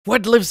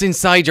What lives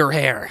inside your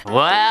hair?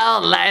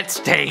 Well,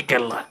 let's take a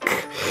look.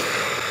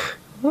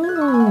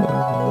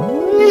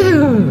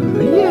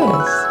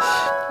 Yes.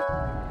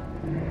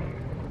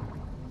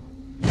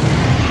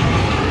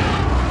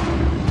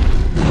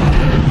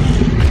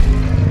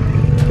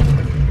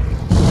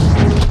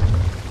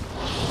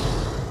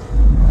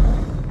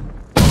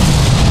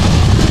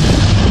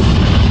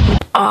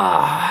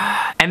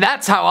 And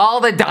that's how all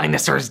the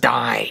dinosaurs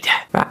died.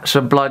 That's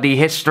a bloody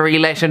history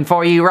lesson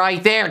for you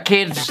right there,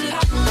 kids.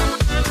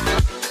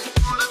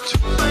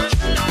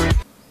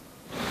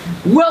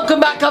 Welcome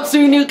back up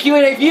to a new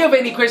Q&A. If you have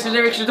any questions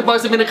or make sure to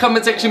post them in the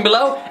comment section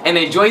below and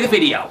enjoy the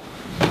video.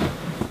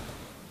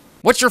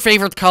 What's your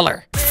favorite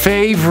color?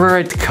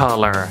 Favorite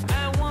color?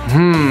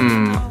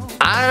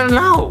 I don't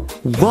know.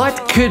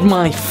 What could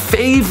my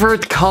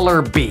favorite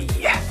color be?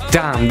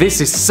 Damn, this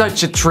is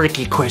such a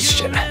tricky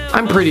question.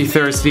 I'm pretty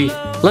thirsty.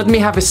 Let me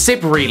have a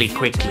sip really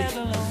quickly.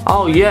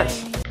 Oh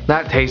yes,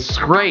 that tastes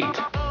great.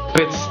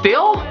 But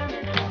still,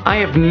 I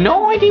have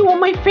no idea what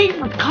my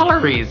favorite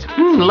color is.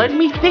 Let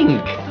me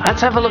think.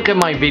 Let's have a look at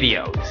my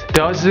videos.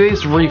 Does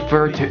this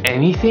refer to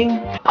anything?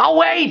 Oh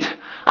wait,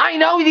 I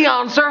know the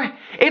answer.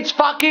 It's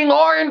fucking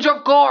orange,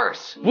 of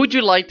course. Would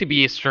you like to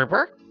be a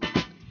stripper?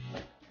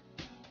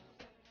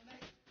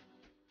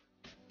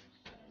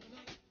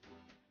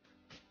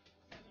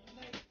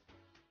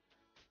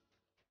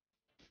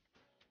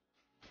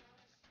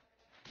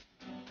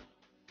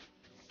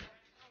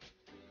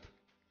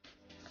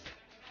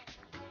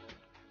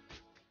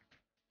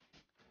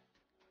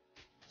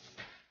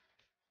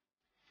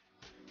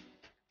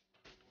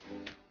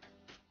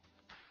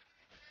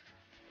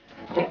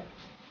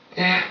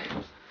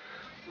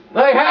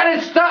 My head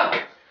is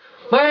stuck!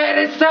 My head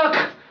is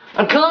stuck!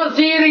 I can't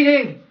see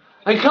anything!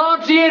 I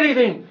can't see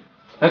anything!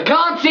 I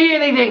can't see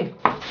anything!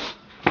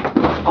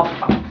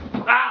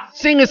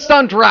 Sing a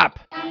stunt rap!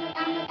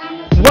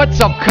 What's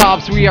up,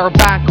 cops? We are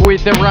back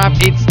with the rap.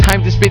 It's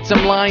time to spit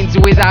some lines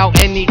without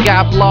any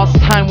gap. Last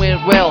time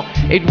went well,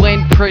 it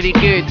went pretty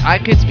good. I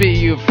could spit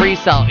you a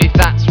freestyle if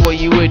that's what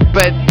you would,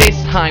 but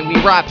this time we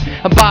rap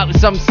about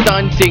some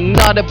stunting,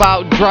 not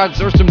about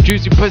drugs or some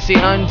juicy pussy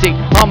hunting.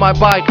 On my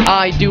bike,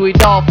 I do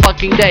it all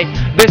fucking day.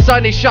 The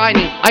sun is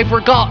shining, I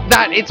forgot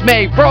that it's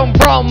May. Brom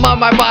brom on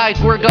my bike,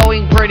 we're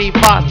going pretty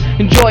fast.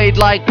 Enjoy it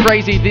like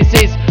crazy, this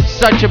is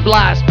such a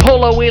blast.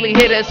 Pull a wheelie,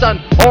 hit a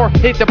stunt, or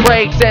hit the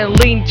brakes and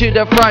lean to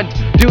the front.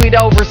 Do it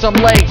over some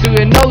legs, do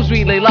your nose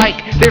really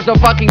like there's no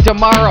fucking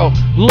tomorrow.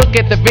 Look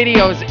at the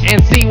videos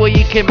and see what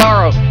you can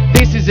borrow.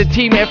 This is a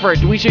team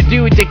effort, we should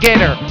do it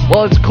together.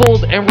 Well, it's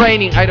cold and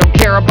raining, I don't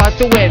care about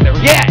the weather.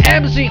 Yeah,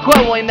 MC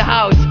Kwebbelkop in the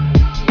house.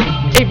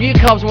 If you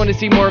cops want to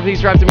see more of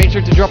these raps, make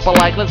sure to drop a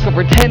like. Let's go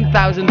for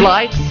 10,000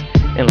 likes.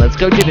 And let's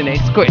go to the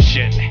next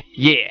question.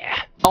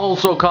 Yeah.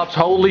 Also, cops,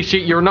 holy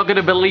shit, you're not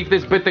gonna believe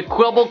this, but the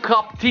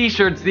Kwebbelkop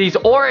t-shirts, these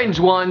orange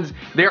ones,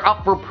 they're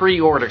up for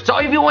pre-order. So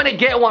if you want to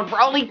get one for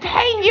only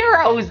 10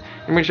 euros,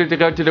 make sure to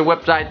go to the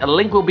website. A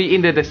link will be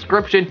in the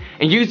description,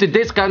 and use the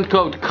discount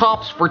code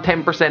COPS for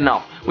 10%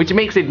 off, which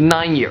makes it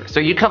 9 years.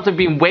 So you cops have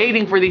been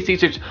waiting for these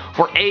t-shirts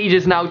for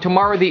ages now.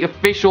 Tomorrow the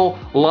official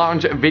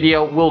launch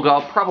video will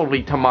go,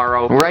 probably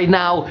tomorrow. Right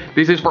now,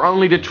 this is for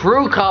only the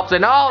true cops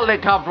and all the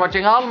cops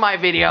watching all my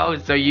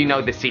videos, so you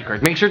know the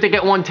secret. Make sure to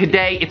get one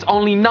today. It's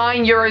only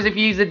 9 euros if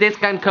you use the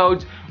discount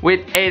codes,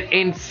 with it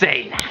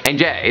insane. And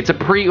yeah, it's a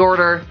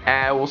pre-order.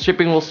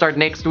 Shipping will start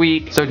next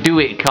week, so do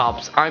it,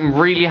 cops. I'm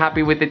really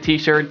happy with the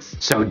t-shirts,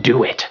 so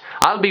do it.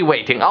 I'll be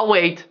waiting. I'll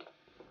wait.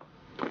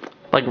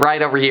 Like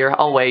right over here.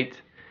 I'll wait.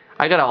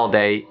 I got all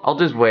day. I'll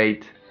just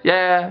wait.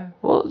 Yeah,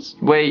 well,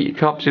 just wait,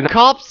 cops, you know.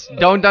 Cops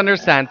don't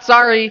understand,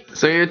 sorry.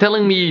 So you're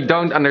telling me you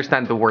don't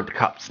understand the word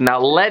cops. Now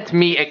let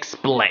me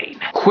explain.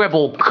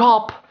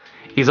 Kwebbelkop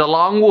is a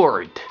long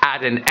word.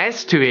 Add an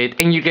S to it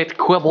and you get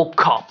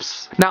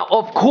Kwebbelkops. Now,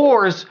 of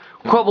course,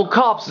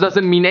 Kwebbelkops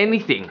doesn't mean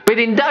anything, but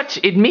in Dutch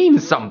it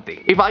means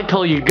something. If I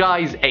call you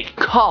guys a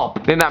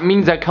cop, then that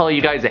means I call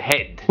you guys a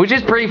head. Which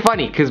is pretty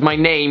funny, because my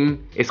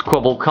name is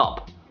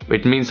Kwebbelkop,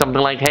 which means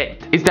something like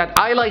head. Is that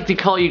I like to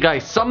call you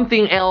guys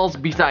something else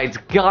besides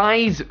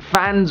guys,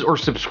 fans, or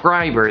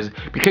subscribers,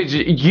 because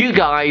you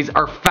guys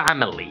are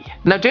family.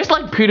 Now, just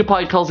like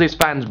PewDiePie calls his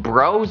fans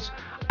bros,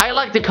 I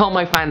like to call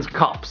my fans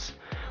cops,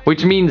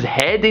 which means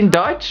head in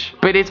Dutch,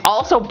 but it's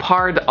also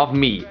part of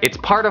me. It's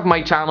part of my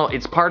channel,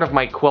 it's part of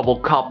my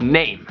Kwebbelkop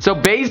name. So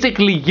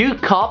basically, you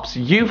cops,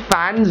 you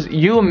fans,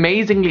 you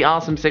amazingly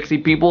awesome sexy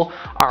people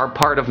are a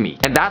part of me.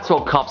 And that's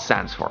what COPS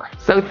stands for.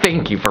 So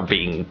thank you for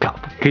being a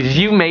cop, because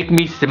you make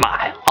me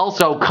smile.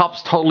 Also,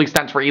 COPS totally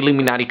stands for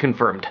Illuminati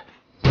confirmed.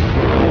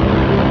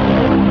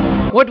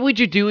 What would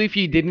you do if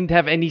you didn't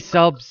have any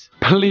subs?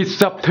 Please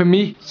sub to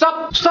me.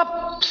 Sub.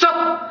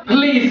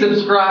 Please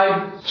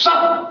subscribe.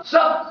 Sub.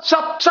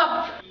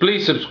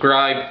 Please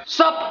subscribe.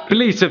 Sub.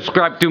 Please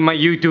subscribe to my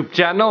YouTube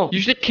channel.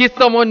 You should kiss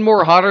someone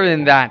more hotter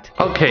than that.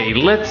 Okay,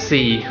 let's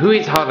see. Who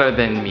is hotter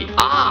than me?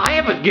 I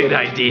have a good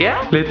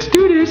idea. Let's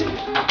do this.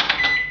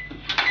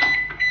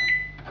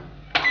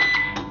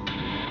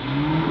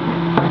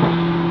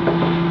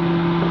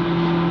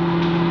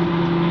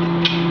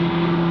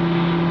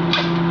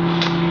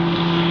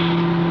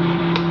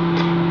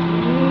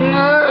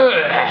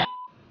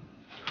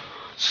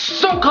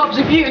 So cops,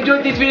 if you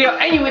enjoyed this video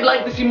and you would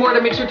like to see more,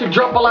 then make sure to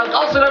drop a like.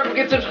 Also don't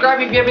forget to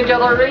subscribe if you haven't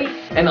done already.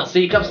 And I'll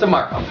see you cops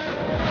tomorrow.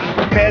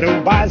 Met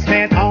a wise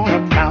man on a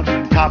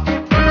mountain top,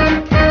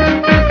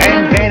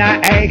 and then I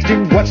asked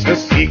him what's the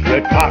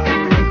secret pot.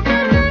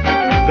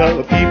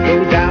 The people